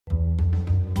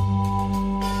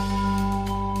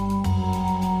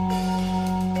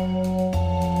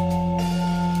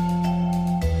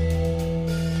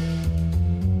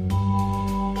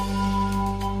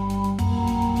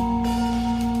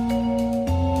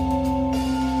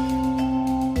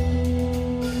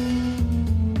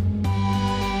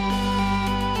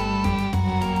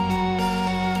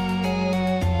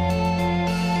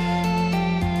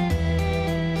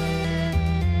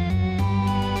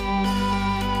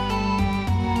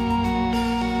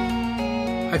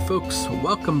Hi folks,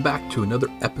 welcome back to another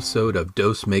episode of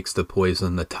Dose Makes the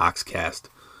Poison, the Toxcast.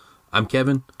 I'm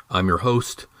Kevin, I'm your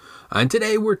host, and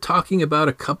today we're talking about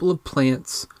a couple of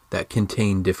plants that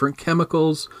contain different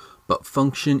chemicals but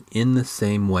function in the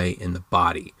same way in the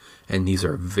body, and these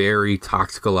are very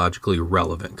toxicologically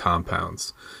relevant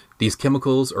compounds. These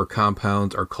chemicals or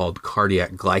compounds are called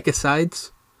cardiac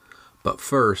glycosides, but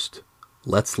first,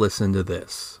 let's listen to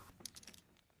this.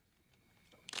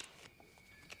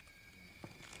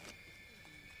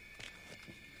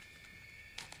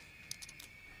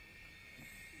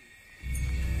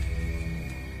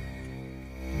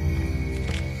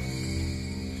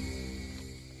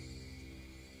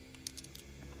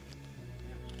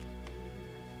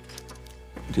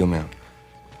 Deal me out.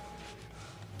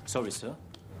 Sorry, sir.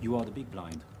 You are the big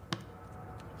blind.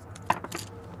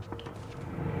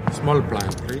 Small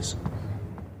blind, please.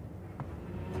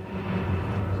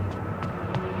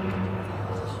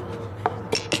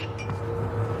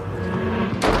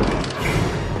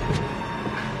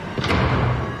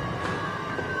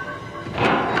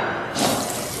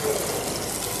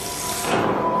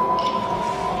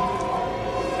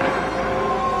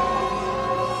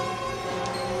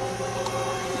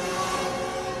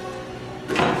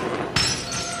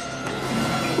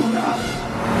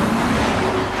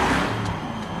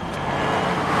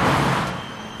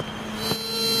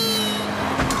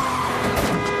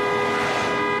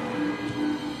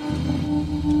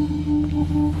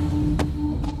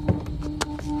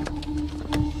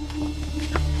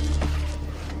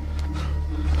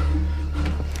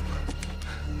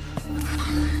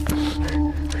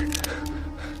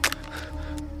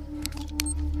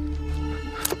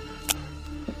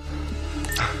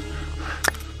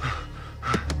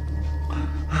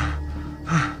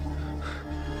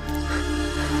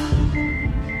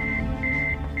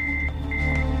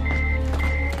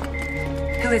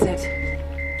 Who is it?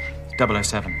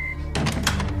 007.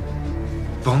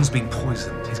 Bond's been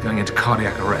poisoned. He's going into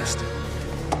cardiac arrest.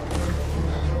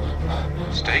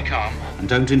 Stay calm and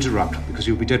don't interrupt, because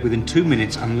you'll be dead within 2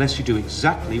 minutes unless you do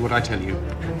exactly what I tell you.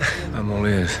 I'm all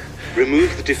ears.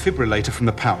 Remove the defibrillator from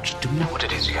the pouch. Do Don't know what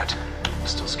it is yet.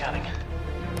 Still scanning.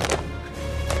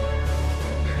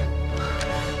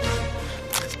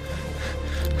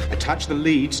 attach the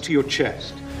leads to your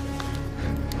chest.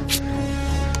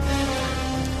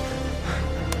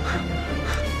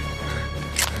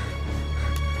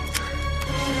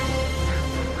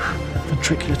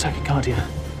 Ventricular tachycardia.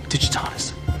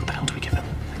 Digitalis. What the hell do we give him?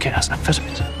 Okay, that's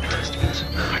amphetamines.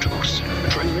 Hydrocortisone.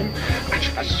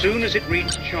 Adrenaline. As soon as it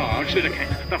reads charge, okay,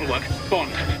 that'll work.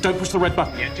 Bond. Don't push the red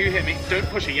button. Yeah, do you hear me? Don't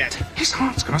push it yet. His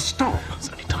heart's gonna stop. There's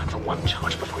only time for one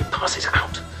charge before he passes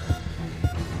out.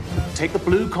 Take the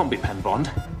blue combi pen,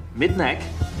 Bond. Mid-neck,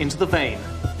 into the vein.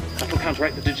 That'll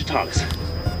counteract the digitalis.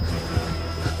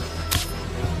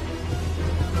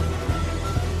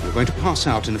 You're going to pass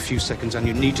out in a few seconds and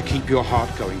you need to keep your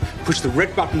heart going. Push the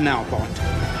red button now, Bond.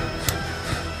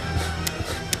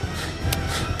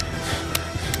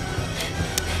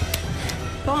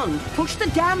 Bond, push the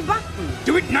damn button.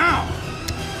 Do it now!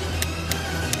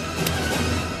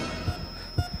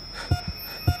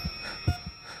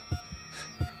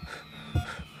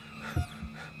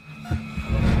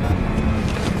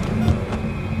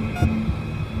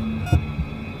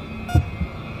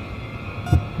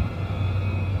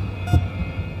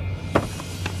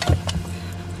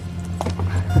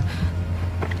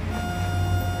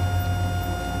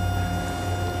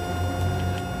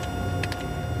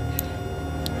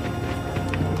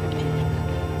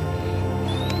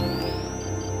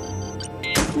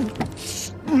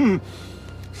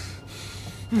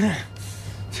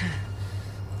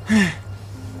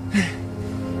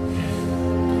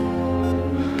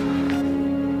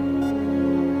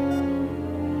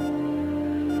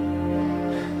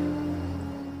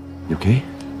 You okay?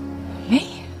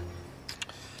 Me?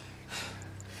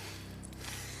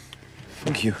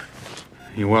 Thank you.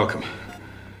 You're welcome.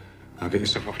 Now get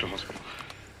yourself off to hospital.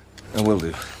 I will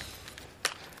do.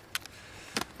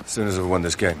 As soon as I've won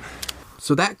this game.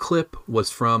 So that clip was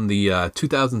from the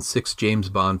 2006 James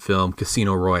Bond film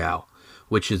Casino Royale,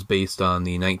 which is based on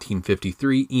the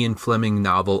 1953 Ian Fleming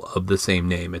novel of the same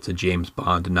name. It's a James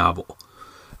Bond novel.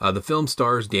 The film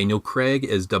stars Daniel Craig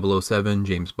as 007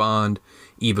 James Bond,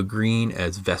 Eva Green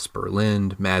as Vesper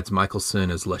Lind, Mads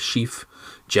Mikkelsen as Le Chiffre,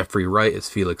 Jeffrey Wright as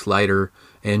Felix Leiter,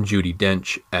 and Judi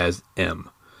Dench as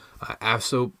M.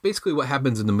 So basically what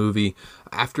happens in the movie,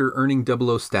 after earning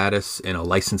 00 status and a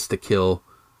license to kill,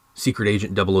 Secret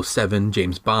Agent 007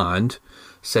 James Bond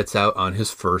sets out on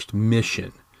his first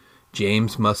mission.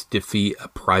 James must defeat a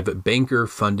private banker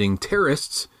funding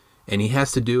terrorists and he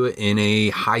has to do it in a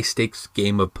high-stakes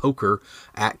game of poker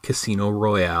at Casino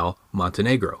Royale,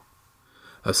 Montenegro.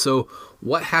 So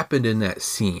what happened in that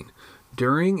scene?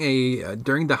 During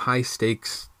the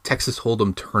high-stakes Texas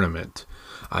Hold'em tournament,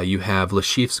 you have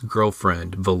Lashif's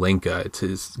girlfriend, Valenka. It's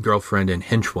his girlfriend and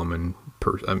henchwoman,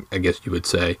 I guess you would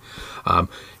say.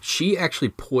 She actually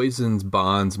poisons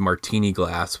Bond's martini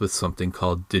glass with something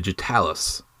called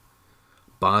digitalis.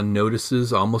 Bond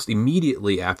notices almost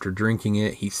immediately after drinking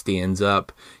it. He stands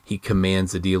up. He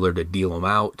commands the dealer to deal him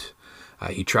out.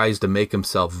 He tries to make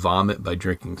himself vomit by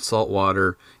drinking salt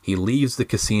water. He leaves the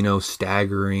casino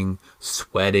staggering,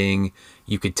 sweating.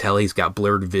 You could tell he's got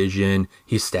blurred vision.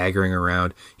 He's staggering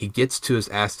around. He gets to his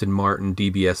Aston Martin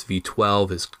DBS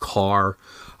V12, his car,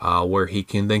 where he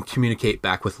can then communicate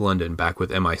back with London, back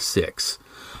with MI6,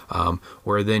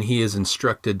 where then he is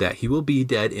instructed that he will be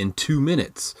dead in 2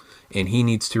 minutes, and he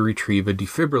needs to retrieve a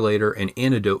defibrillator and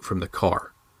antidote from the car.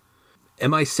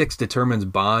 MI6 determines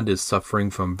Bond is suffering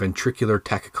from ventricular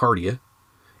tachycardia,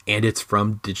 and it's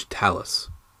from digitalis.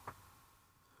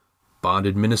 Bond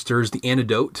administers the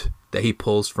antidote that he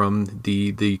pulls from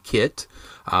the kit,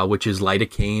 which is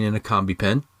lidocaine and a combi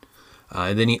pen.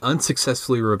 And then he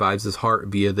unsuccessfully revives his heart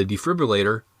via the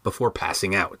defibrillator before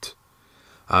passing out.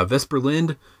 Vesper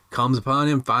Lynd comes upon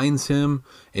him, finds him,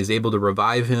 is able to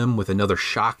revive him with another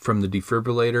shock from the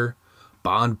defibrillator.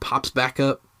 Bond pops back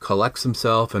up, collects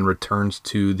himself, and returns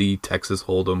to the Texas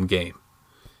Hold'em game.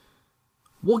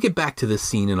 We'll get back to this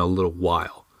scene in a little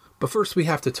while, but first we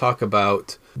have to talk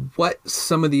about what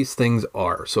some of these things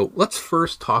are. So let's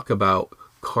first talk about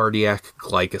cardiac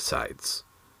glycosides.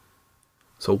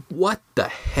 So what the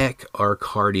heck are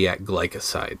cardiac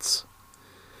glycosides?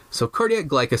 So cardiac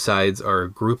glycosides are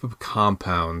a group of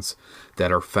compounds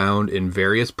that are found in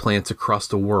various plants across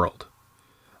the world.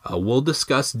 We'll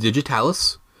discuss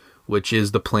digitalis, which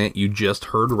is the plant you just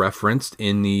heard referenced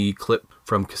in the clip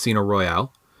from Casino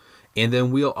Royale. And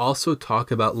then we'll also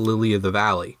talk about lily of the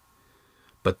valley.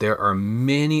 But there are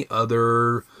many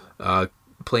other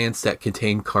plants that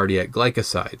contain cardiac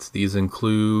glycosides. These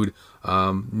include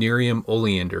Nerium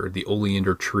oleander, the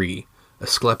oleander tree,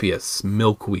 Asclepias,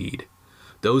 milkweed.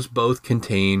 Those both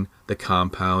contain the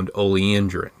compound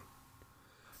oleandrin.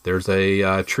 There's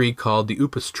a tree called the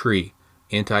upas tree,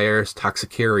 Antiaris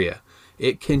toxicaria.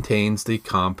 It contains the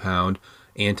compound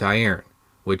antiarin,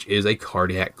 which is a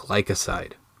cardiac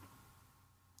glycoside.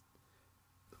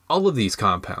 All of these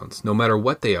compounds, no matter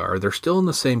what they are, they're still in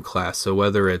the same class. So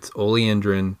whether it's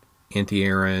oleandrin,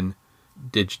 antiarin,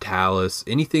 digitalis,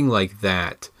 anything like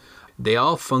that, they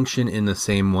all function in the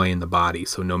same way in the body.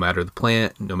 So no matter the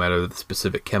plant, no matter the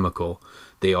specific chemical,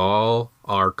 they all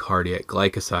are cardiac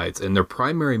glycosides. And their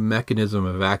primary mechanism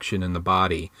of action in the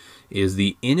body is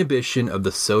the inhibition of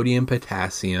the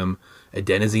sodium-potassium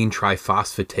adenosine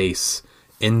triphosphatase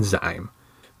enzyme,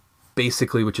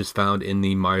 basically which is found in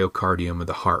the myocardium of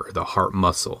the heart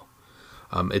muscle.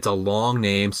 It's a long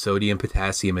name,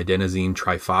 sodium-potassium adenosine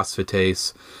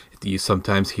triphosphatase. You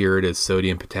sometimes hear it as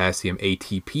sodium-potassium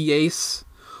ATPase,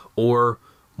 or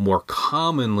more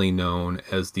commonly known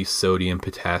as the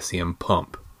sodium-potassium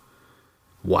pump.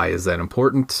 Why is that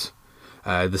important?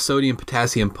 The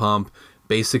sodium-potassium pump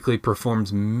basically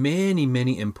performs many,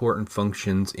 many important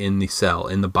functions in the cell,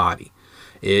 in the body.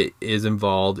 It is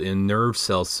involved in nerve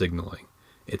cell signaling.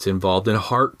 It's involved in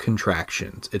heart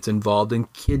contractions. It's involved in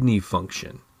kidney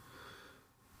function.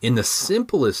 In the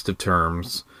simplest of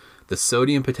terms, the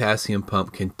sodium-potassium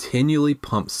pump continually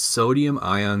pumps sodium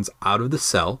ions out of the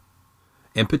cell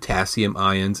and potassium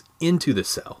ions into the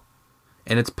cell.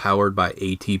 And it's powered by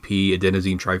ATP,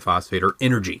 adenosine triphosphate, or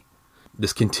energy.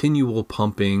 This continual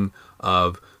pumping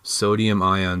of sodium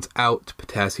ions out,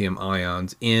 potassium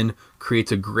ions in,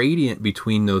 creates a gradient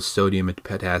between those sodium and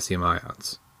potassium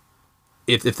ions.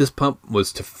 If this pump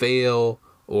was to fail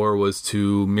or was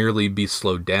to merely be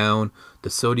slowed down, the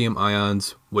sodium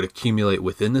ions would accumulate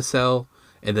within the cell,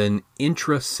 and then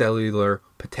intracellular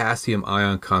potassium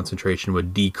ion concentration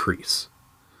would decrease.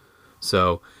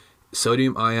 So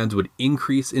sodium ions would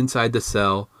increase inside the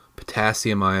cell,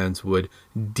 potassium ions would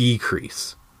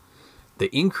decrease. The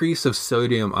increase of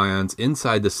sodium ions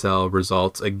inside the cell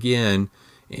results again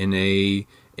in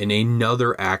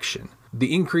another action.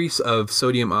 The increase of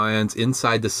sodium ions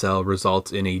inside the cell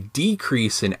results in a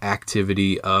decrease in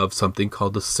activity of something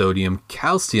called the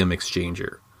sodium-calcium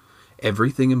exchanger.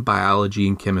 Everything in biology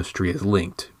and chemistry is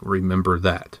linked. Remember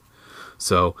that.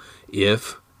 So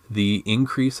if the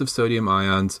increase of sodium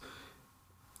ions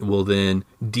will then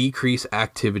decrease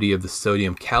activity of the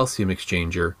sodium-calcium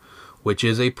exchanger, which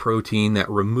is a protein that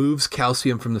removes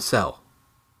calcium from the cell.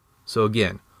 So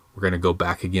again, We're going to go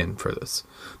back again for this.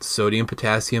 The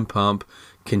sodium-potassium pump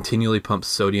continually pumps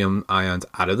sodium ions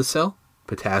out of the cell,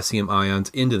 potassium ions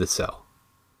into the cell.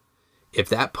 If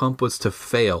that pump was to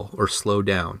fail or slow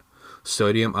down,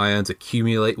 sodium ions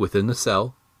accumulate within the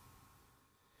cell,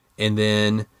 and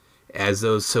then as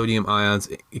those sodium ions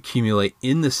accumulate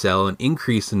in the cell and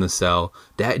increase in the cell,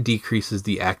 that decreases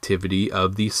the activity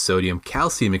of the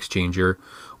sodium-calcium exchanger,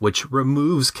 which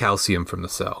removes calcium from the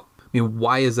cell. I mean,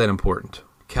 why is that important?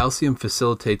 Calcium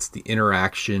facilitates the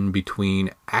interaction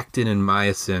between actin and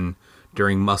myosin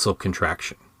during muscle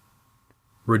contraction.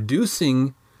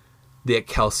 Reducing the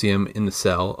calcium in the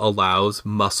cell allows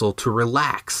muscle to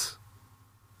relax,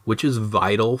 which is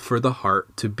vital for the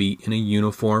heart to beat in a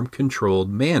uniform, controlled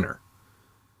manner.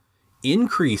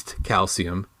 Increased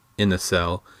calcium in the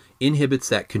cell inhibits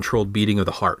that controlled beating of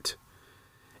the heart,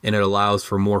 and it allows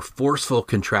for more forceful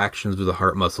contractions of the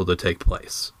heart muscle to take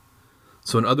place.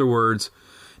 So in other words,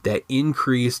 that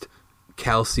increased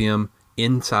calcium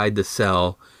inside the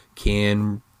cell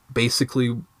can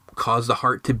basically cause the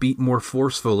heart to beat more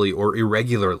forcefully or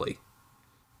irregularly.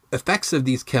 Effects of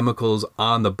these chemicals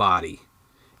on the body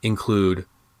include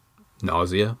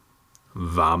nausea,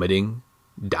 vomiting,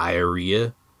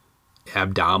 diarrhea,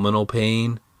 abdominal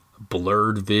pain,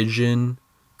 blurred vision,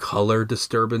 color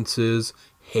disturbances,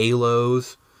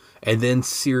 halos, and then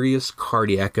serious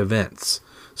cardiac events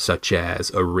such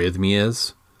as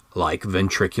arrhythmias like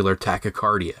ventricular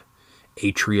tachycardia,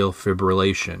 atrial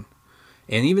fibrillation,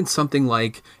 and even something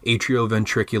like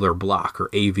atrioventricular block or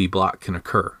AV block can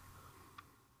occur.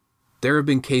 There have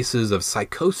been cases of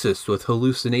psychosis with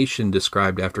hallucination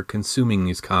described after consuming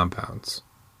these compounds.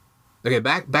 Okay,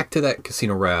 back to that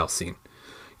Casino Royale scene.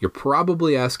 You're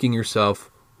probably asking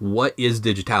yourself, what is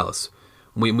digitalis?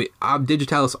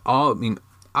 Digitalis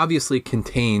obviously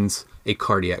contains a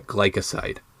cardiac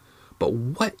glycoside. But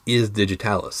what is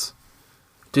digitalis?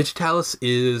 Digitalis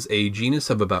is a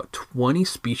genus of about 20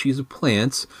 species of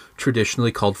plants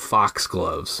traditionally called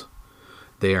foxgloves.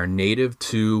 They are native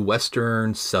to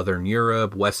Western, Southern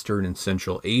Europe, Western and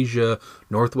Central Asia,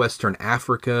 Northwestern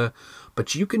Africa,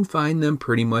 but you can find them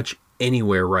pretty much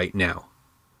anywhere right now.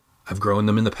 I've grown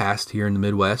them in the past here in the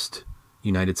Midwest,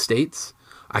 United States.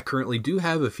 I currently do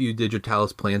have a few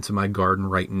digitalis plants in my garden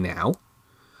right now.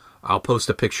 I'll post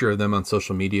a picture of them on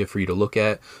social media for you to look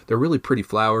at. They're really pretty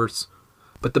flowers.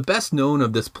 But the best known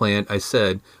of this plant, I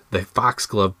said, the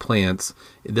foxglove plants,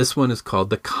 this one is called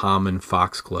the common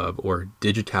foxglove, or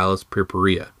Digitalis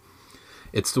purpurea.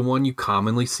 It's the one you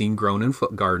commonly see grown in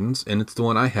gardens, and it's the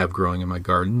one I have growing in my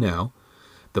garden now.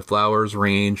 The flowers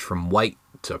range from white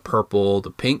to purple to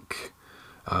pink.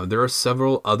 There are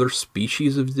several other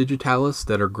species of Digitalis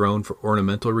that are grown for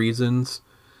ornamental reasons.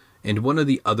 And one of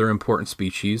the other important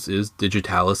species is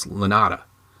Digitalis lanata,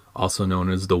 also known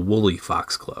as the woolly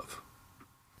foxglove.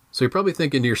 So you're probably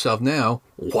thinking to yourself now,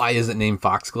 why is it named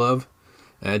foxglove?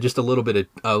 Just a little bit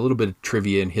of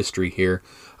trivia and history here.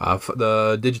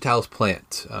 The Digitalis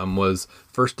plant was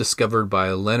first discovered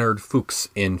by Leonard Fuchs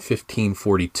in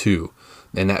 1542,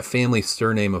 and that family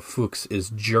surname of Fuchs is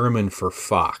German for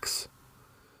fox.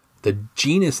 The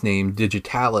genus name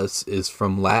Digitalis is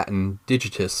from Latin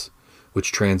digitus,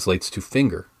 which translates to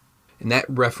finger, and that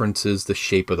references the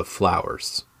shape of the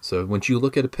flowers. So when you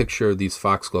look at a picture of these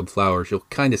foxglove flowers, you'll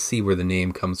kind of see where the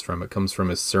name comes from. It comes from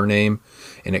his surname,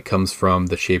 and it comes from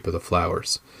the shape of the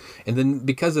flowers. And then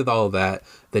because of all of that,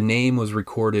 the name was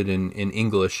recorded in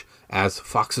English as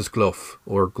fox's glove,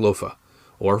 or glofa,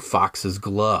 or fox's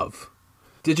glove.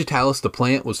 Digitalis, the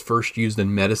plant, was first used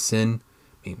in medicine,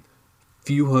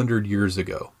 few hundred years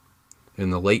ago. In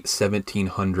the late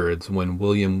 1700s, when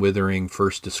William Withering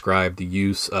first described the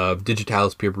use of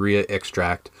Digitalis purpurea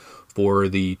extract for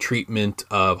the treatment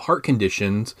of heart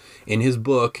conditions in his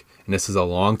book, and this is a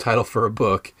long title for a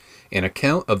book, An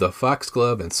Account of the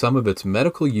Foxglove and Some of Its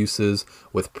Medical Uses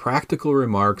with Practical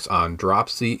Remarks on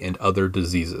Dropsy and Other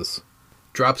Diseases.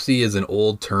 Dropsy is an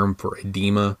old term for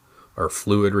edema or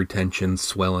fluid retention,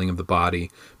 swelling of the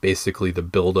body, basically the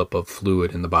buildup of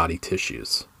fluid in the body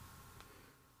tissues.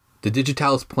 The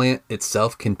Digitalis plant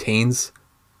itself contains,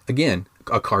 again,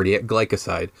 a cardiac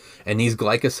glycoside, and these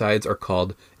glycosides are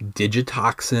called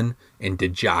digitoxin and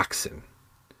digoxin.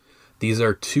 These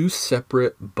are two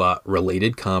separate but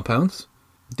related compounds.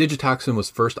 Digitoxin was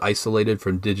first isolated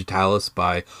from Digitalis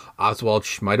by Oswald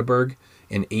Schmeideberg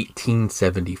in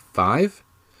 1875,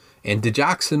 and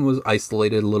digoxin was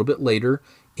isolated a little bit later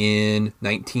in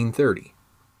 1930.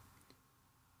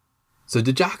 So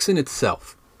digoxin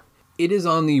itself, it is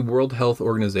on the World Health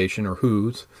Organization, or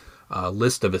WHO's,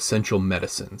 list of essential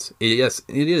medicines. Yes,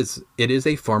 it is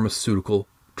a pharmaceutical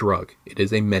drug. It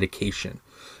is a medication.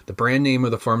 The brand name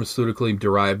of the pharmaceutically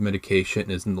derived medication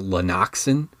is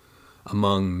Lanoxin,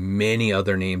 among many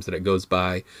other names that it goes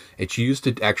by. It's used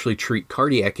to actually treat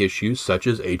cardiac issues such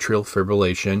as atrial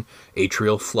fibrillation,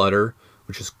 atrial flutter,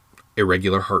 which is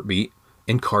irregular heartbeat,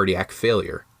 and cardiac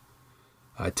failure.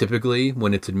 Typically,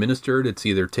 when it's administered, it's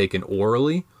either taken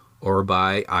orally or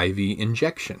by IV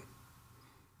injection.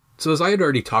 So as I had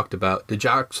already talked about,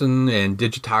 digoxin and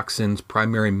digitoxin's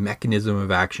primary mechanism of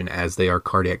action, as they are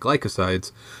cardiac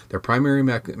glycosides, their primary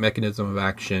mechanism of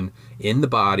action in the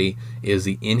body is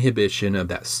the inhibition of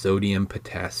that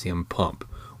sodium-potassium pump,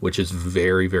 which is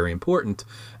very, very important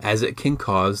as it can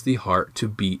cause the heart to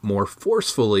beat more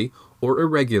forcefully or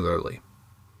irregularly.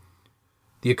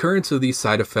 The occurrence of these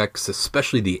side effects,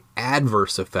 especially the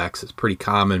adverse effects, is pretty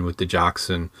common with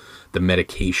digoxin, the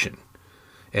medication.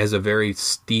 It has a very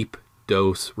steep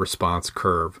dose response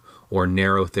curve, or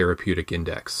narrow therapeutic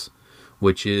index,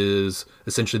 which is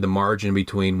essentially the margin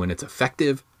between when it's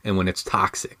effective and when it's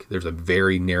toxic. There's a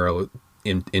very narrow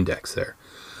index there.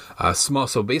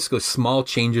 So basically small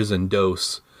changes in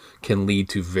dose can lead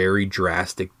to very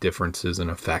drastic differences in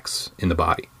effects in the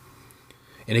body.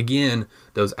 And again,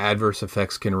 those adverse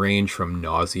effects can range from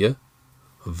nausea,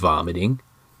 vomiting,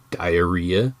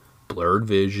 diarrhea, blurred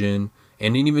vision,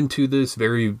 and even to this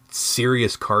very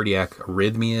serious cardiac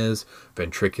arrhythmias,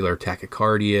 ventricular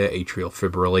tachycardia, atrial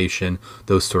fibrillation,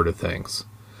 those sort of things.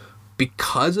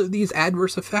 Because of these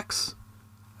adverse effects,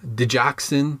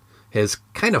 digoxin has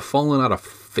kind of fallen out of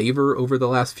favor over the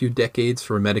last few decades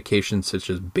for medications such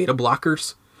as beta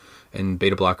blockers. And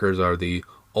beta blockers are the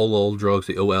OLL drugs,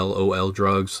 the OLL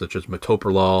drugs, such as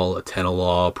metoprolol,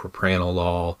 atenolol,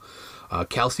 propranolol,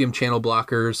 calcium channel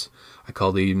blockers. I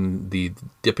call them the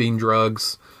dipping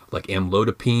drugs, like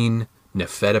amlodipine,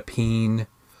 nifedipine,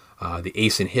 the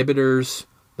ACE inhibitors,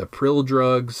 the pril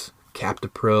drugs,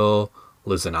 captopril,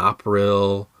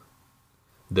 lisinopril,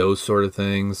 those sort of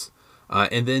things.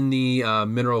 And then the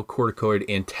mineralocorticoid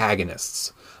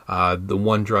antagonists. The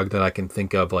one drug that I can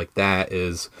think of like that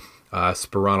is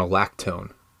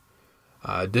spironolactone.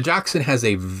 Digoxin has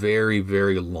a very,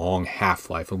 very long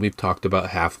half-life, and we've talked about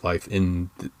half-life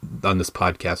on this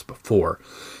podcast before.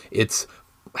 Its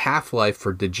half-life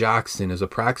for digoxin is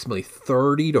approximately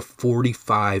 30 to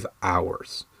 45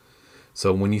 hours.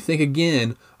 So when you think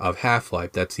again of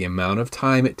half-life, that's the amount of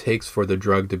time it takes for the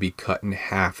drug to be cut in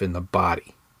half in the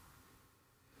body.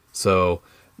 So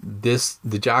this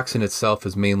digoxin itself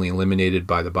is mainly eliminated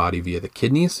by the body via the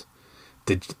kidneys.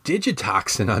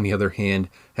 Digitoxin, on the other hand,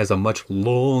 has a much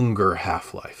longer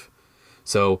half-life.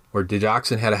 So where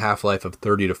digoxin had a half-life of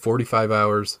 30 to 45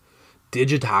 hours,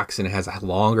 digitoxin has a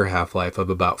longer half-life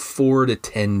of about 4 to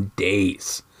 10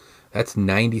 days. That's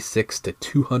 96 to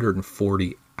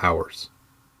 240 hours.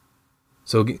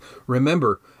 So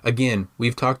remember, again,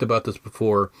 we've talked about this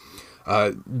before.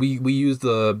 We use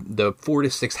the 4 to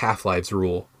 6 half-lives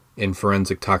rule in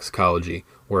forensic toxicology,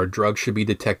 where a drug should be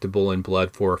detectable in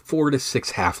blood for 4 to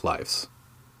 6 half-lives.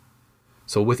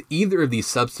 So with either of these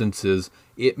substances,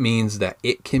 it means that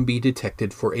it can be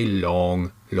detected for a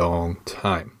long, long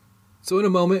time. So in a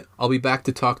moment, I'll be back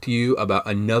to talk to you about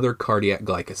another cardiac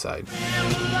glycoside.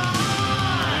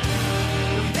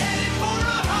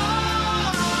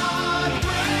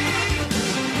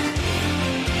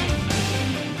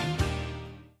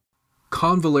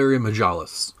 Convallaria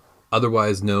majalis,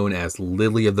 otherwise known as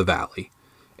lily of the valley.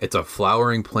 It's a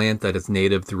flowering plant that is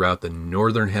native throughout the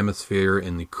northern hemisphere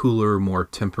in the cooler, more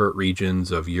temperate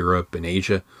regions of Europe and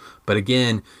Asia. But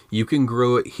again, you can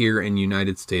grow it here in the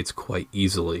United States quite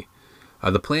easily.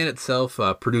 The plant itself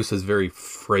produces very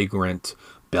fragrant,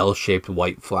 bell-shaped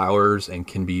white flowers and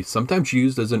can be sometimes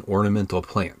used as an ornamental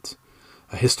plant.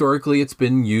 Historically, it's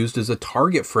been used as a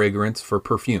target fragrance for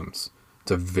perfumes. It's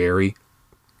a very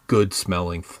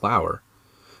good-smelling flower.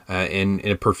 And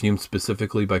a perfume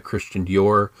specifically by Christian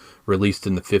Dior, released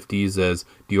in the 50s as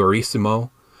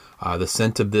Diorissimo. The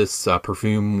scent of this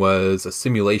perfume was a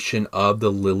simulation of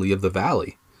the lily of the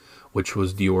valley, which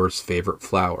was Dior's favorite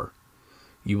flower.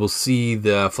 You will see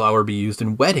the flower be used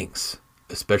in weddings,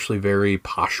 especially very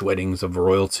posh weddings of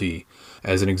royalty.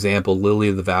 As an example, Lily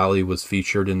of the Valley was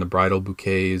featured in the bridal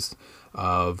bouquets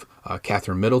of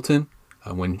Catherine Middleton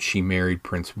when she married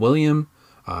Prince William.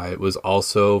 It was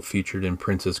also featured in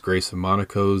Princess Grace of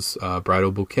Monaco's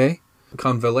bridal bouquet.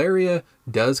 Convallaria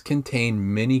does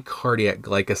contain many cardiac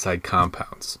glycoside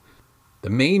compounds. The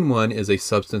main one is a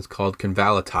substance called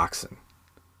convalitoxin.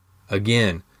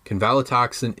 Again,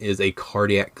 convalitoxin is a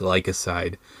cardiac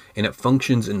glycoside, and it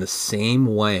functions in the same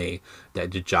way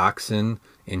that digoxin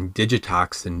and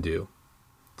digitoxin do.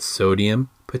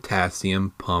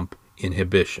 Sodium-potassium pump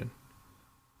inhibition.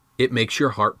 it makes your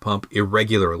heart pump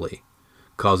irregularly,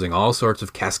 causing all sorts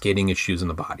of cascading issues in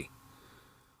the body.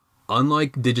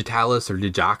 Unlike Digitalis or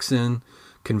digoxin,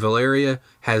 Convallaria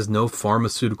has no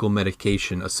pharmaceutical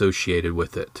medication associated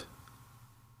with it.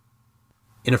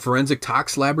 In a forensic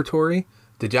tox laboratory,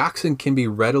 digoxin can be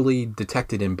readily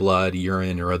detected in blood,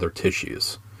 urine, or other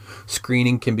tissues.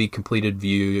 Screening can be completed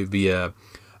via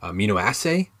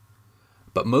immunoassay,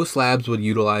 but most labs would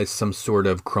utilize some sort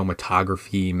of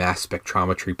chromatography mass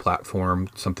spectrometry platform,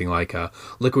 something like a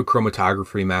liquid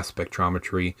chromatography mass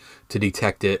spectrometry, to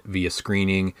detect it via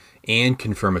screening and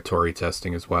confirmatory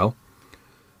testing as well.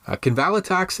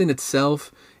 Convalitoxin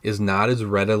itself is not as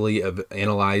readily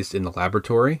analyzed in the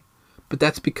laboratory, but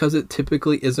that's because it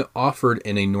typically isn't offered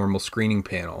in a normal screening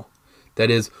panel. That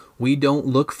is, we don't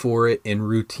look for it in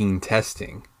routine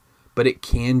testing, but it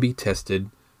can be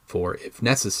tested for if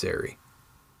necessary.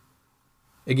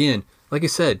 Again, like I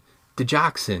said,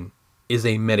 digoxin is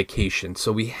a medication,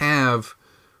 so we have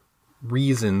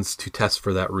reasons to test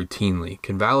for that routinely.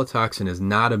 Convalitoxin is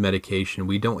not a medication.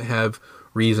 We don't have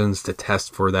reasons to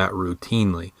test for that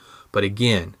routinely. But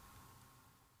again,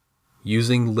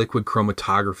 using liquid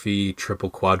chromatography,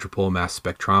 triple quadruple mass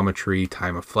spectrometry,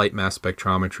 time of flight mass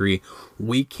spectrometry,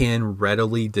 we can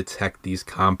readily detect these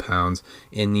compounds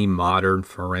in the modern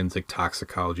forensic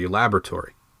toxicology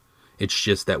laboratory. It's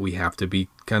just that we have to be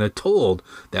kind of told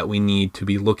that we need to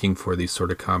be looking for these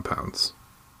sort of compounds.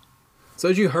 So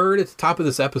as you heard at the top of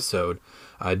this episode,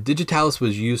 Digitalis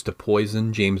was used to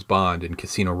poison James Bond in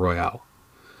Casino Royale.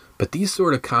 But these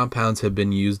sort of compounds have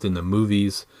been used in the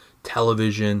movies,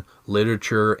 television,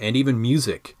 literature, and even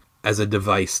music as a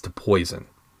device to poison.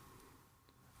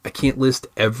 I can't list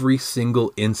every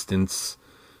single instance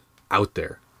out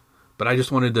there, but I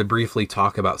just wanted to briefly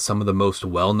talk about some of the most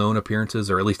well-known appearances,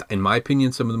 or at least in my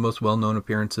opinion, some of the most well-known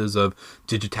appearances of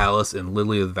Digitalis and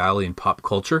Lily of the Valley in pop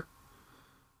culture.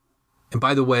 And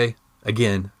by the way,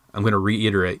 again, I'm going to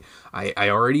reiterate, I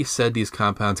already said these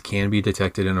compounds can be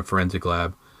detected in a forensic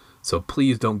lab, so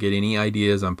please don't get any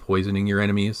ideas on poisoning your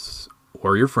enemies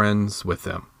or your friends with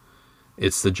them.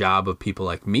 It's the job of people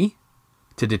like me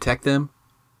to detect them,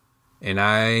 and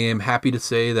I am happy to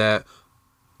say that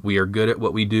we are good at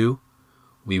what we do.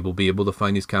 We will be able to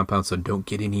find these compounds, so don't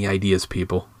get any ideas,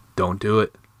 people. Don't do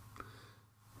it.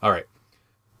 All right.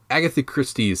 Agatha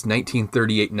Christie's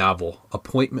 1938 novel,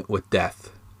 Appointment with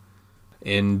Death.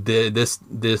 And this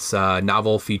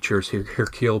novel features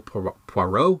Hercule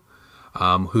Poirot,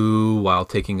 who, while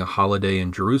taking a holiday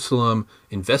in Jerusalem,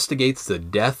 investigates the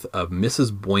death of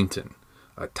Mrs. Boynton,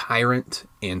 a tyrant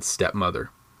and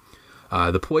stepmother.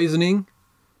 The poisoning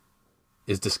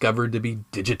is discovered to be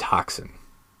digitoxin.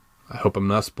 I hope I'm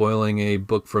not spoiling a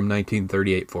book from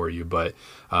 1938 for you, but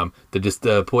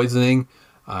the poisoning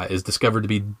is discovered to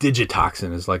be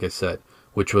digitoxin, is like I said,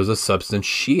 which was a substance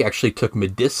she actually took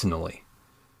medicinally.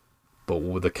 But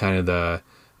with the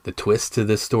twist to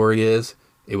this story is,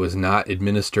 it was not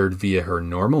administered via her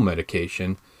normal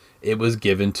medication. It was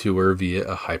given to her via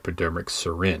a hypodermic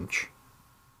syringe.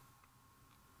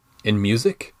 In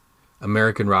music,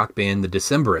 American rock band The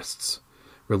Decemberists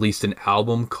released an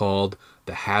album called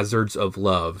The Hazards of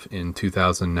Love in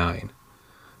 2009.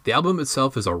 The album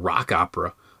itself is a rock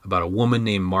opera about a woman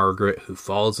named Margaret who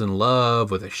falls in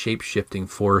love with a shape-shifting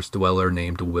forest dweller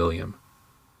named William.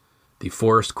 The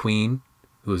Forest Queen,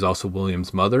 who is also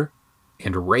William's mother,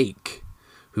 and Rake,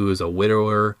 who is a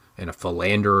widower and a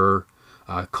philanderer,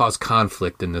 cause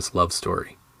conflict in this love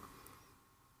story.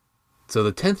 So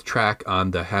the 10th track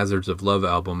on the Hazards of Love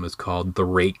album is called The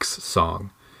Rake's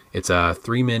Song. It's a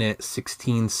 3-minute,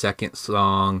 16-second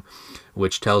song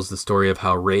which tells the story of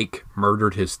how Rake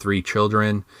murdered his 3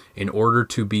 children in order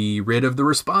to be rid of the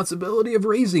responsibility of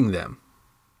raising them.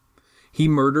 He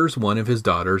murders one of his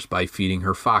daughters by feeding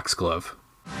her foxglove.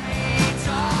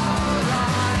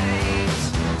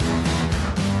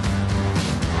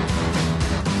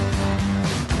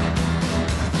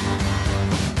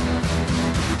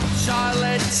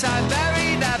 Charlotte's I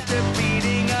buried after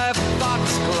feeding her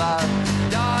foxglove.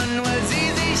 Dawn was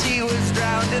easy, she was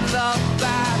drowned in the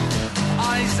bath.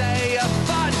 Isaiah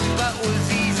fought but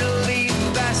was easily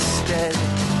bested.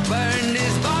 Burned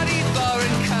his body for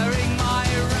incurring my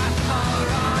wrath.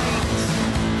 Alright,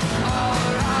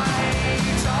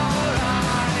 alright,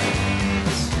 alright.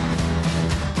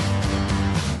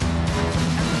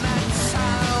 And that's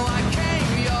how I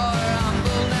came your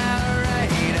humble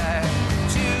narrator,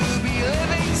 to be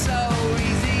living so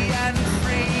easy and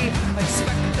free.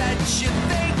 Expect that you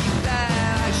think that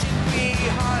I should be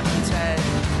haunted,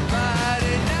 but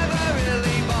it never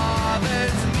really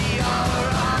bothers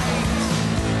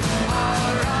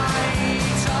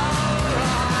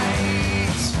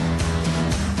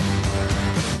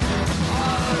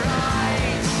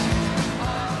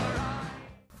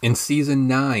In Season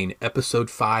 9, Episode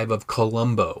 5 of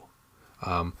Columbo,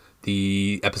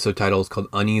 the episode title is called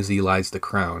Uneasy Lies the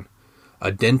Crown.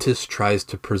 A dentist tries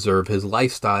to preserve his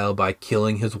lifestyle by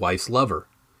killing his wife's lover,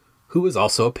 who is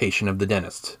also a patient of the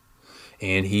dentist,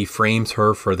 and he frames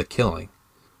her for the killing.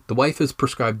 The wife is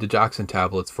prescribed digoxin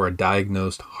tablets for a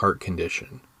diagnosed heart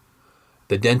condition.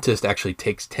 The dentist actually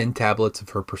takes 10 tablets of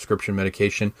her prescription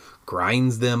medication,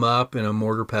 grinds them up in a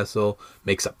mortar pestle,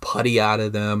 makes a putty out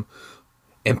of them,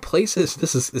 and places,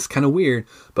 this is kind of weird,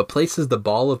 but places the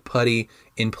ball of putty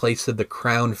in place of the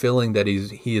crown filling that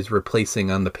he is replacing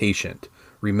on the patient.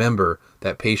 Remember,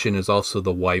 that patient is also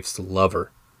the wife's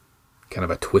lover. Kind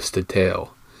of a twisted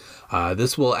tale.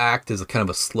 This will act as a kind of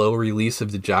a slow release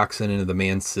of digoxin into the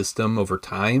man's system over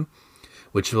time,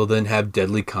 which will then have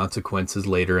deadly consequences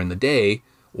later in the day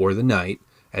or the night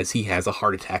as he has a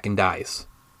heart attack and dies.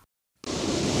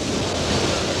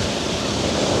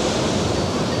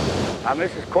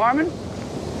 Mrs. Corman?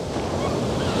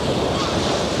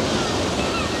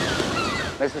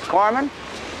 Mrs. Corman?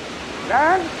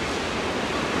 Dad?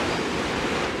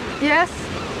 Yes?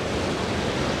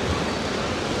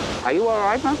 Are you all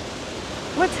right, Mom?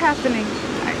 What's happening?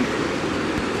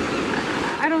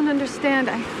 I don't understand.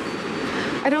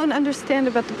 I don't understand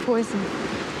about the poison.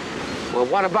 Well,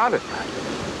 what about it?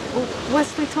 Well,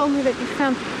 Wesley told me that you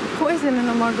found poison in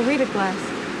a margarita glass.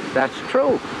 That's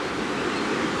true.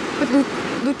 But,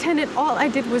 Lieutenant, all I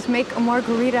did was make a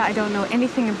margarita. I don't know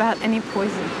anything about any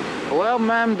poison. Well,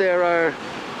 ma'am, there are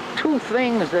two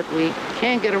things that we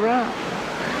can't get around.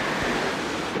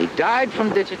 He died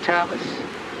from digitalis,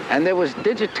 and there was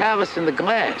digitalis in the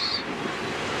glass.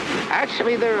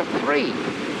 Actually, there are three.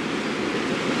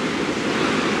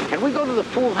 Can we go to the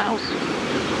pool house?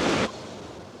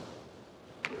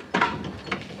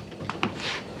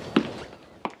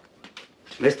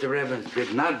 Mr. Evans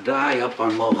did not die up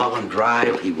on Mulholland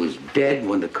Drive. He was dead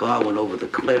when the car went over the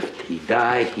cliff. He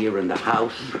died here in the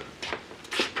house,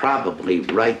 probably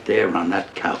right there on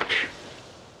that couch.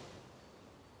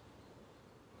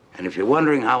 And if you're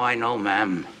wondering how I know,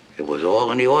 ma'am, it was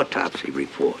all in the autopsy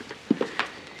report.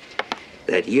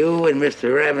 That you and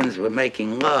Mr. Evans were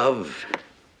making love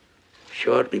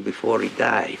shortly before he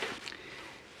died.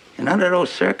 And under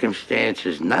those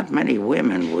circumstances, not many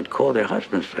women would call their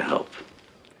husbands for help.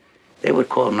 They would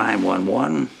call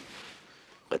 911,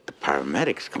 let the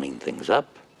paramedics clean things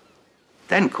up,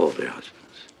 then call their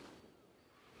husbands.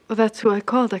 Well, that's who I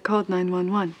called. I called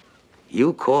 911.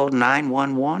 You called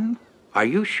 911? Are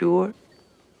you sure?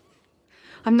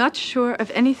 I'm not sure of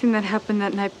anything that happened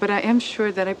that night, but I am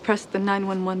sure that I pressed the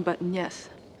 911 button, yes.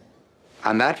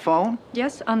 On that phone?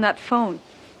 Yes, on that phone.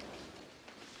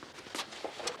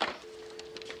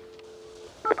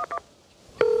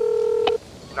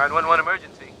 (911)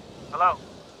 emergency. Hello?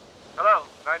 Hello?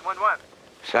 911.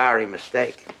 Sorry,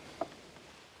 mistake.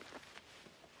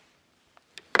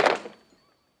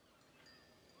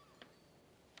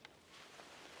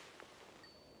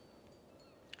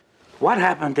 What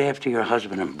happened after your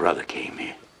husband and brother came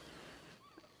here?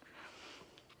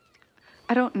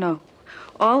 I don't know.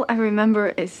 All I remember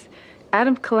is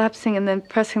Adam collapsing and then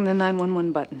pressing the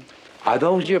 911 button. Are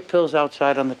those your pills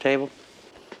outside on the table?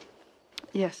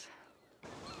 Yes.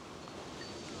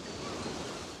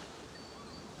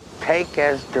 Take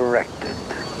as directed.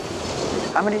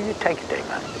 How many do you take a day,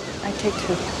 ma'am? I take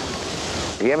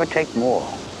 2. Do you ever take more?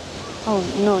 Oh,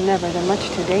 no, never. They're much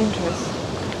too dangerous.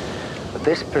 But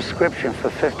this prescription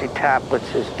for 50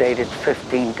 tablets is dated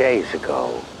 15 days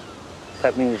ago.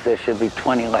 That means there should be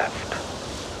 20 left.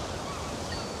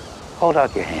 Hold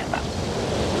out your hand, ma'am.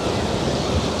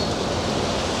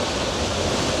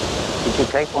 Did you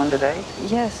take one today?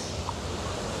 Yes.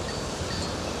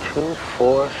 2,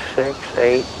 4, 6,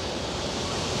 8,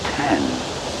 10.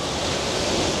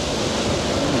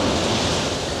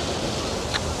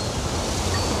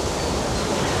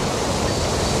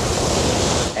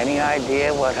 Any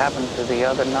idea what happened to the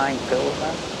other 9 pills,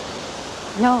 then?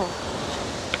 No.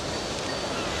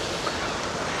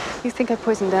 You think I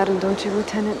poisoned Adam, don't you,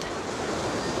 Lieutenant?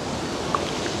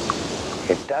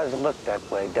 It does look that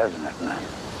way, doesn't it, man?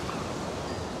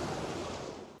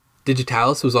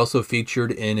 Digitalis was also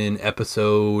featured in an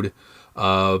episode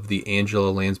of the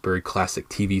Angela Lansbury classic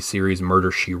TV series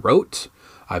Murder, She Wrote.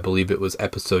 I believe it was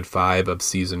episode 5 of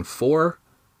season 4.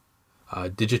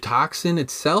 Digitoxin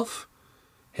itself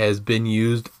has been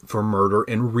used for murder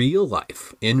in real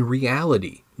life, in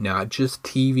reality, not just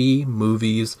TV,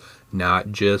 movies,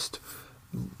 not just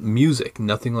music,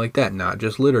 nothing like that, not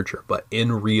just literature, but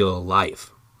in real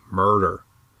life, murder.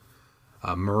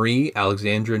 Marie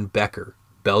Alexandrine Becker,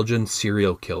 Belgian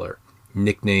serial killer,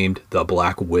 nicknamed the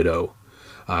Black Widow.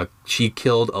 She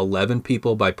killed 11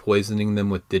 people by poisoning them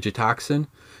with digitoxin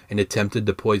and attempted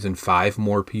to poison 5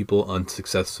 more people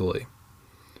unsuccessfully.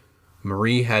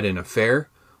 Marie had an affair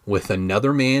with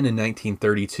another man in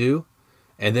 1932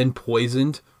 and then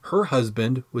poisoned her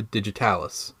husband with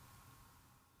digitalis.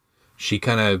 She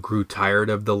kind of grew tired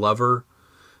of the lover,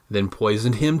 then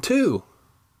poisoned him too.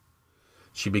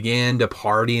 She began to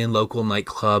party in local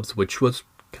nightclubs, which was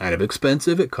kind of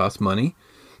expensive. It cost money.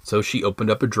 So she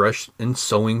opened up a dress and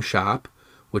sewing shop,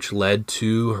 which led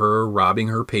to her robbing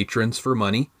her patrons for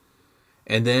money.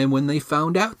 And then when they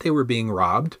found out they were being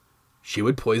robbed, she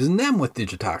would poison them with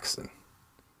digitoxin.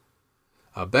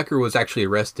 Becker was actually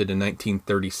arrested in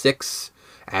 1936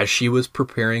 as she was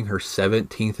preparing her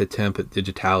 17th attempt at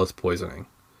digitalis poisoning.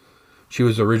 She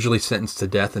was originally sentenced to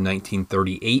death in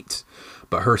 1938,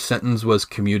 but her sentence was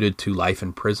commuted to life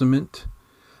imprisonment.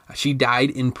 She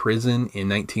died in prison in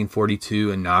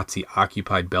 1942 in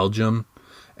Nazi-occupied Belgium,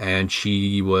 and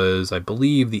she was, I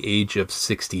believe, the age of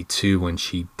 62 when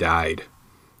she died.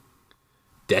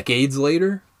 Decades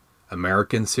later,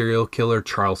 American serial killer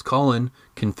Charles Cullen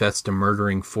confessed to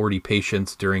murdering 40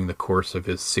 patients during the course of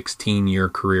his 16-year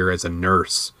career as a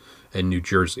nurse in New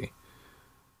Jersey.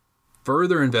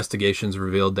 Further investigations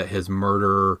revealed that his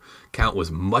murder count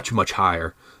was much, much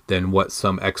higher than what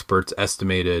some experts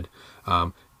estimated.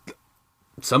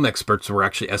 Some experts were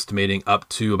actually estimating up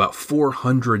to about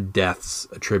 400 deaths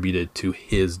attributed to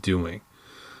his doing.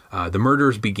 The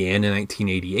murders began in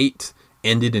 1988,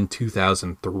 ended in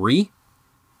 2003.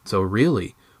 So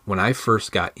really, when I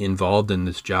first got involved in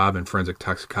this job in forensic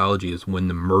toxicology is when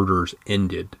the murders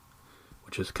ended,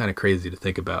 which is kind of crazy to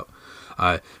think about.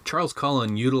 Charles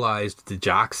Cullen utilized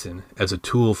digoxin as a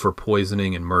tool for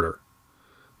poisoning and murder.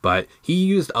 But he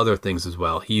used other things as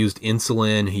well. He used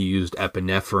insulin, he used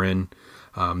epinephrine,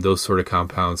 those sort of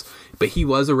compounds. But he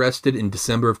was arrested in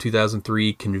December of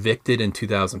 2003, convicted in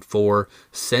 2004,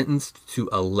 sentenced to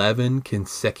 11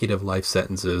 consecutive life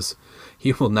sentences.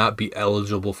 He will not be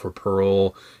eligible for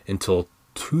parole until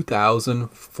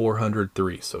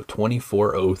 2403, so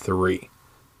 2403.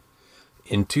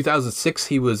 In 2006,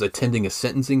 he was attending a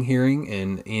sentencing hearing,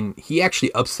 and he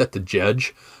actually upset the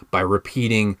judge by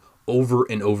repeating over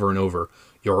and over and over,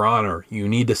 "Your Honor, you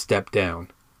need to step down."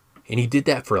 And he did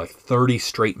that for like 30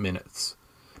 straight minutes.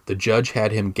 The judge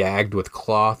had him gagged with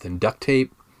cloth and duct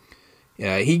tape.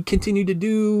 He continued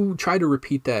to try to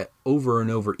repeat that over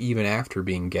and over even after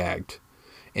being gagged.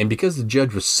 And because the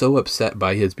judge was so upset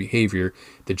by his behavior,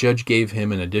 the judge gave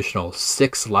him an additional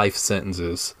 6 life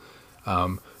sentences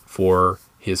for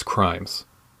his crimes.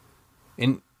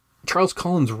 And Charles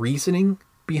Cullen's reasoning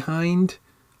behind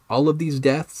all of these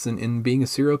deaths and being a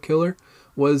serial killer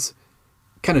was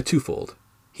kind of twofold.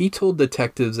 He told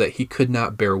detectives that he could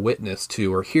not bear witness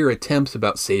to or hear attempts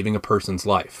about saving a person's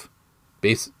life.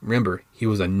 Remember, he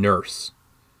was a nurse,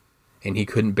 and he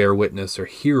couldn't bear witness or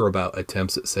hear about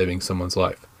attempts at saving someone's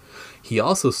life. He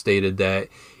also stated that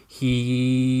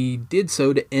he did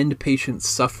so to end patient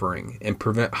suffering and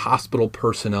prevent hospital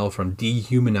personnel from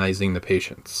dehumanizing the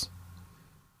patients.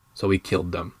 So he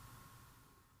killed them.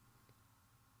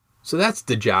 So that's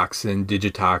digoxin,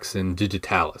 digitoxin,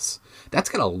 digitalis. That's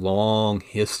got a long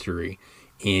history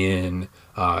in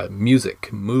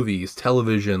music, movies,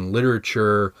 television,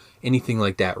 literature, anything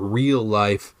like that. Real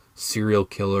life serial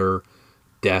killer,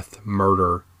 death,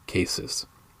 murder cases.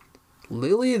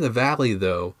 Lily of the Valley,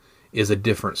 though, is a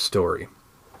different story.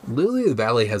 Lily of the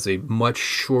Valley has a much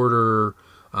shorter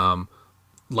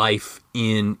life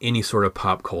in any sort of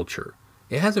pop culture.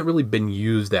 It hasn't really been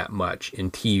used that much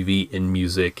in TV, in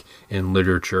music, in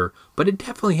literature, but it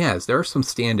definitely has. There are some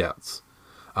standouts.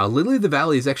 Lily of the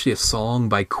Valley is actually a song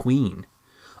by Queen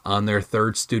on their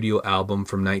 3rd studio album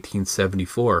from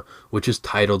 1974, which is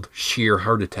titled Sheer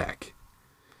Heart Attack.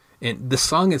 And the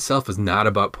song itself is not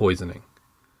about poisoning.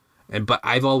 But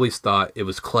I've always thought it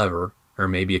was clever, or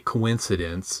maybe a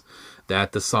coincidence,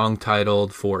 that the song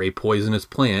titled for a poisonous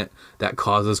plant that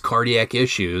causes cardiac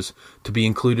issues to be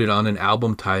included on an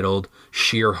album titled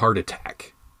Sheer Heart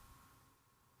Attack.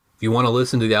 If you want to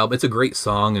listen to the album, it's a great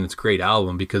song and it's a great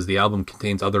album because the album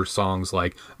contains other songs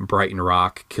like Brighton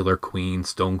Rock, Killer Queen,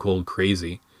 Stone Cold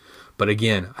Crazy. But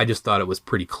again, I just thought it was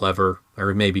pretty clever,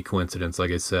 or maybe coincidence,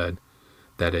 like I said,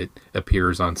 that it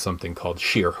appears on something called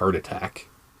Sheer Heart Attack.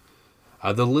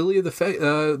 The Lily of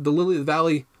the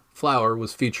Valley flower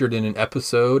was featured in an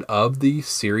episode of the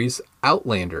series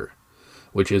Outlander,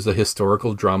 which is a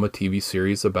historical drama TV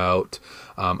series about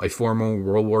a former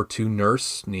World War II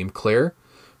nurse named Claire,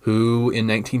 who in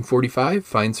 1945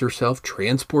 finds herself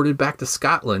transported back to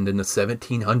Scotland in the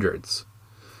 1700s,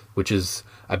 which is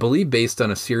I believe based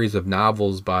on a series of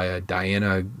novels by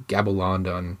Diana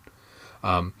Gabaldon.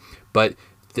 But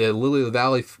the Lily of the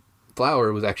Valley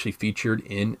flower was actually featured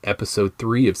in episode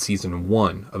 3 of season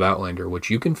 1 of Outlander, which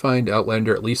you can find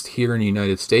Outlander at least here in the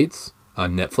United States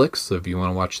on Netflix. So if you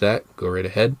want to watch that, go right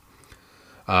ahead.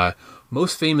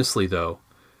 Most famously, though,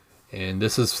 and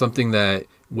this is something that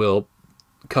will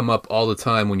come up all the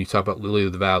time when you talk about Lily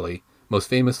of the Valley. Most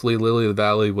famously, Lily of the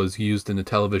Valley was used in the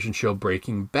television show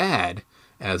Breaking Bad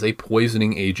as a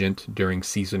poisoning agent during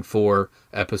season 4,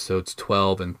 episodes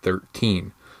 12 and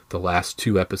 13, the last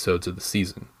 2 episodes of the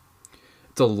season.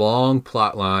 It's a long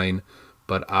plot line,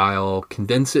 but I'll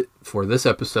condense it for this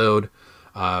episode.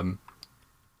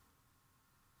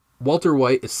 Walter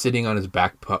White is sitting on his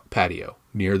back patio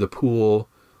near the pool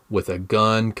with a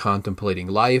gun, contemplating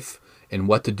life and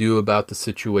what to do about the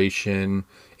situation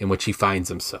in which he finds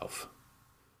himself.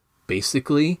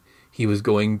 Basically, he was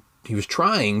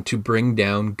trying to bring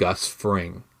down Gus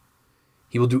Fring.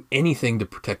 He will do anything to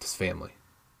protect his family.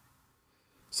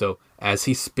 So, as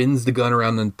he spins the gun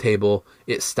around the table,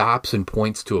 it stops and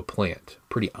points to a plant,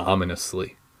 pretty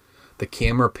ominously. The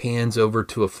camera pans over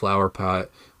to a flower pot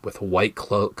with white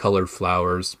colored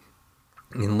flowers.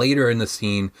 And later in the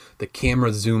scene, the camera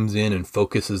zooms in and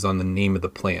focuses on the name of the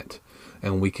plant.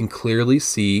 And we can clearly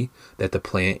see that the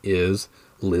plant is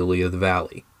Lily of the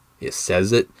Valley. It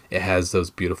says it. It has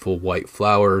those beautiful white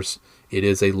flowers. It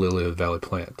is a Lily of the Valley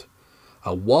plant.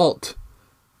 Walt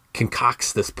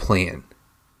concocts this plan.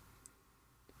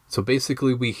 So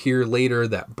basically we hear later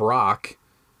that Brock,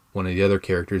 one of the other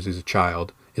characters who's a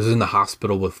child, is in the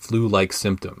hospital with flu-like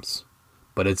symptoms.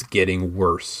 But it's getting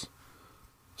worse.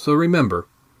 So remember,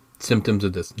 symptoms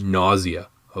of this nausea,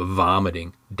 of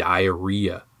vomiting,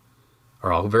 diarrhea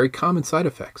are all very common side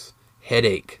effects.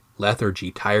 Headache,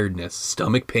 lethargy, tiredness,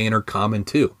 stomach pain are common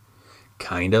too.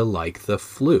 Kinda like the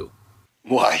flu.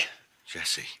 Why?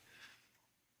 Jesse,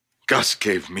 Gus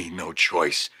gave me no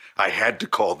choice. I had to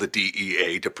call the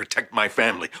DEA to protect my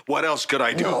family. What else could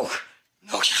I do?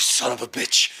 No, you son of a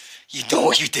bitch. You know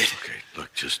what you did. Okay,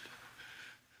 look, just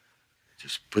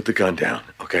put the gun down,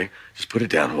 okay? Just put it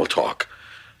down and we'll talk,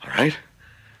 all right?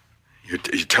 You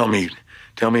tell me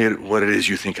what it is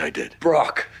you think I did.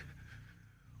 Brock,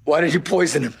 why did you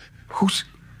poison him? Who's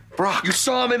Brock? You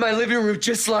saw him in my living room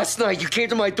just last night. You came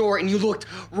to my door and you looked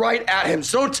right at him.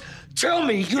 So don't tell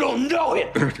me you don't know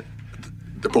it.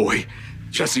 The boy.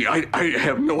 Jesse, I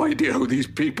have no idea who these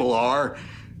people are.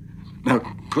 Now,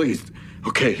 please,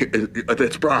 okay,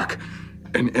 that's Brock.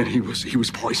 And he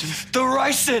was poisoned? The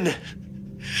ricin!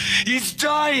 He's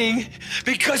dying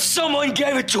because someone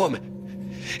gave it to him.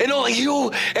 And only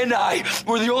you and I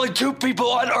were the only 2 people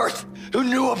on Earth who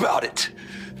knew about it.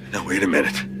 Now, wait a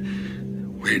minute.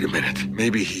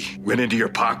 Maybe he went into your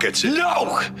pockets and...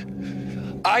 No!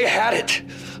 I had it.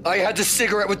 I had the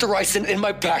cigarette with the ricin in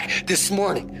my pack this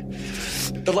morning.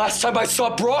 The last time I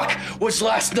saw Brock was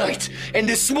last night. And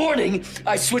this morning,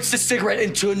 I switched the cigarette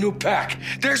into a new pack.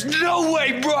 There's no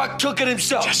way Brock took it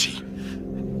himself. Jesse,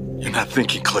 you're not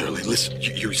thinking clearly. Listen,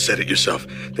 you said it yourself,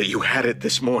 that you had it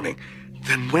this morning.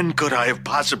 Then when could I have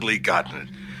possibly gotten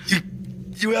it?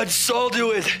 You had Saul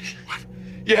do it. What?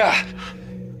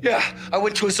 Yeah, I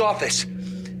went to his office.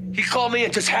 He called me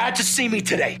and just had to see me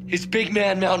today. His big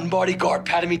man mountain bodyguard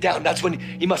patted me down. That's when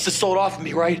he must have sold off of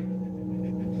me, right?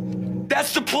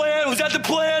 That's the plan. Was that the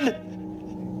plan?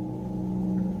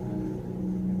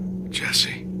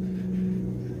 Jesse.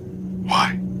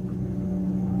 Why?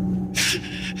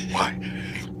 Why,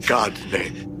 in God's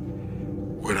name,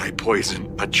 would I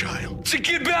poison a child? To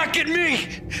get back at me!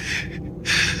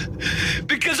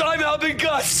 Because I'm helping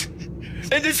Gus!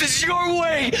 And this is your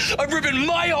way of ripping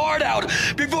my heart out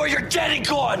before you're dead and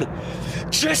gone!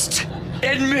 Just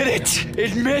admit it!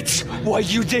 Admit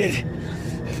what you did!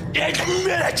 Admit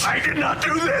it! I did not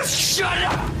do this! Shut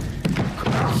up!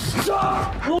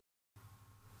 Stop!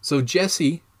 So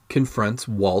Jesse confronts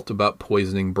Walt about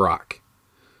poisoning Brock.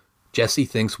 Jesse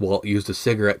thinks Walt used a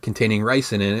cigarette containing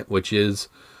ricin in it, which is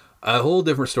a whole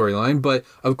different storyline, but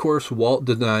of course Walt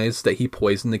denies that he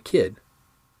poisoned the kid.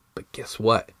 But guess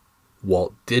what?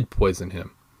 Walt did poison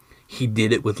him. He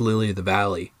did it with Lily of the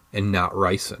Valley and not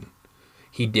ricin.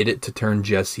 He did it to turn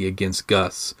Jesse against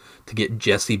Gus, to get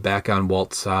Jesse back on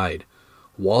Walt's side.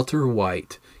 Walter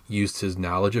White used his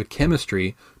knowledge of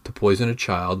chemistry to poison a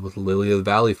child with Lily of the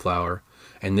Valley flower,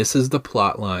 and this is the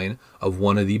plot line of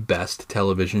one of the best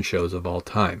television shows of all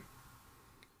time.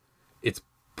 It's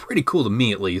pretty cool to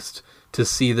me, at least, to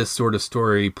see this sort of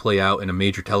story play out in a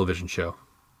major television show.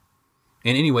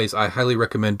 And anyways, I highly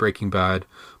recommend Breaking Bad,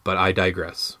 but I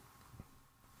digress.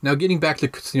 Now getting back to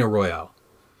Casino Royale.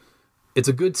 It's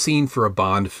a good scene for a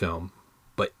Bond film,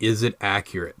 But is it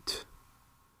accurate?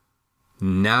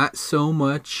 Not so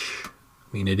much. I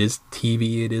mean, it is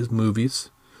TV, it is movies.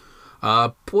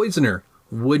 Poisoner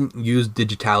wouldn't use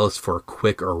digitalis for a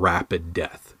quick or rapid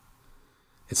death.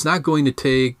 It's not going to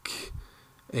take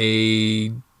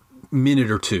a minute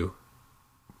or two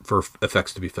for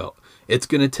effects to be felt. It's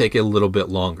going to take a little bit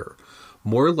longer.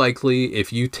 More likely,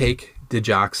 if you take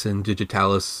digoxin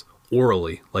digitalis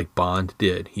orally, like Bond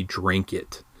did, he drank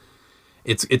it.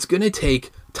 It's going to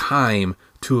take time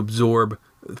to absorb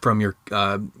from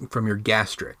your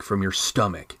gastric, from your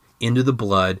stomach, into the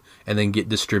blood, and then get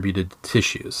distributed to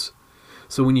tissues.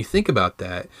 So when you think about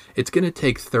that, it's going to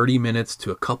take 30 minutes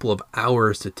to a couple of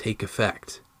hours to take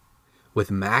effect,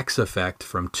 with max effect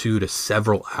from 2 to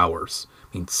several hours.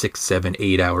 I mean, 6, 7,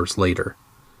 8 hours later.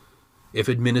 If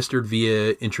administered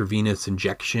via intravenous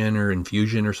injection or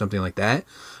infusion or something like that,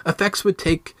 effects would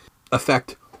take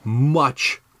effect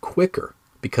much quicker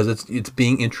because it's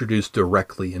being introduced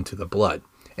directly into the blood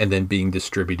and then being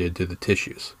distributed to the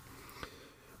tissues.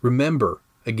 Remember,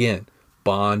 again,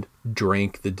 Bond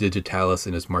drank the digitalis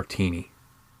in his martini.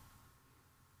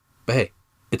 But hey,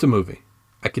 it's a movie.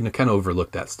 I can kind of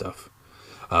overlook that stuff.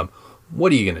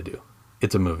 What are you going to do?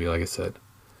 It's a movie, like I said.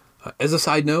 As a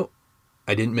side note,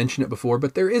 I didn't mention it before,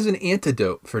 but there is an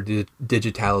antidote for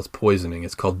digitalis poisoning.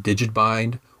 It's called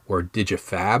Digibind or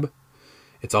Digifab.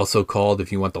 It's also called,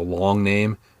 if you want the long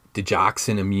name,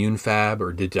 Digoxin Immune Fab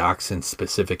or Digoxin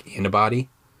Specific Antibody.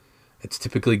 It's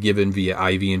typically given via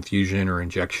IV infusion or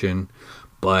injection,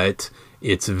 but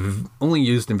it's only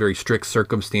used in very strict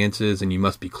circumstances, and you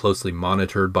must be closely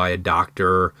monitored by a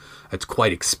doctor. It's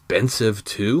quite expensive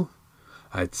too.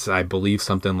 It's, I believe,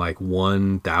 something like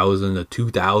 $1,000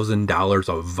 to $2,000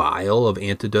 a vial of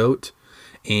antidote.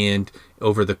 And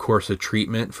over the course of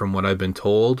treatment, from what I've been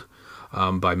told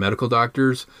by medical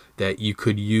doctors, that you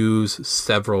could use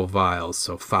several vials,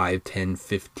 so 5, 10,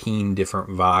 15 different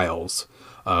vials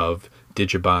of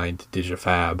Digibind,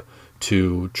 Digifab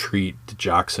to treat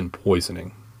digoxin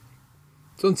poisoning.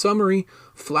 So in summary,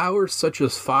 flowers such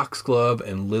as foxglove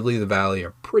and lily of the valley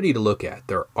are pretty to look at.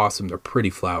 They're awesome. They're pretty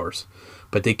flowers.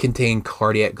 But they contain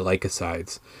cardiac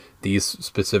glycosides. These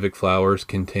specific flowers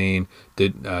contain,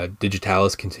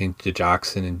 digitalis contains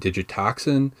digoxin and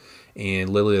digitoxin, and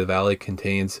lily of the valley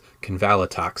contains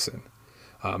convalitoxin.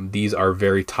 These are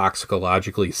very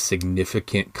toxicologically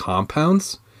significant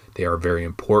compounds. They are very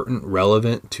important,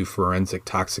 relevant to forensic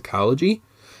toxicology.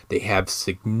 They have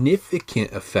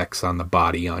significant effects on the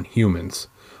body, on humans,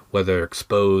 whether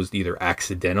exposed either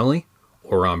accidentally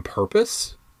or on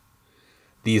purpose.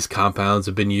 These compounds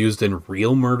have been used in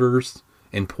real murders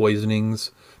and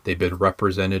poisonings. They've been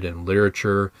represented in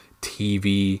literature,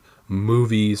 TV,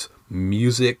 movies,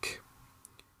 music.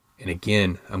 And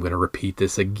again, I'm going to repeat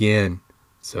this again.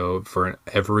 So for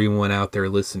everyone out there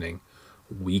listening,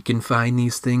 we can find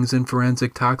these things in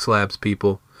forensic tox labs,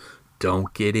 people.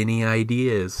 Don't get any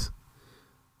ideas.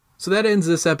 So that ends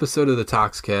this episode of the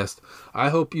Toxcast. I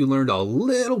hope you learned a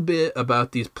little bit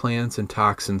about these plants and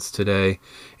toxins today.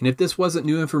 And if this wasn't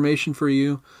new information for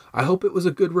you, I hope it was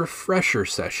a good refresher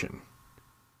session.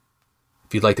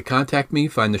 If you'd like to contact me,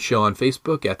 find the show on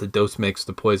Facebook at the Dose Makes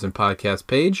the Poison podcast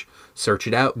page. Search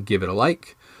it out and give it a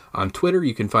like. On Twitter,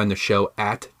 you can find the show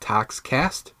at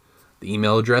Toxcast. The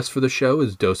email address for the show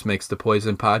is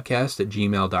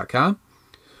dosemakesthepoisonpodcast@gmail.com.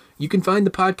 You can find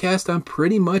the podcast on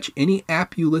pretty much any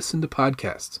app you listen to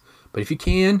podcasts. But if you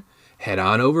can, head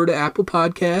on over to Apple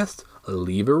Podcasts,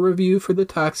 leave a review for the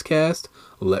Toxcast,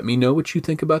 let me know what you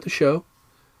think about the show.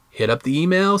 Hit up the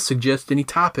email, suggest any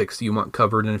topics you want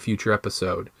covered in a future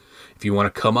episode. If you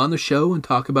want to come on the show and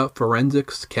talk about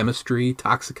forensics, chemistry,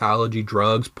 toxicology,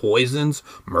 drugs, poisons,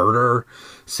 murder,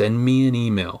 send me an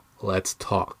email. Let's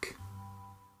talk.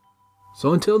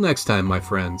 So until next time, my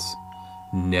friends,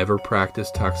 never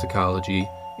practice toxicology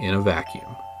in a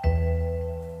vacuum.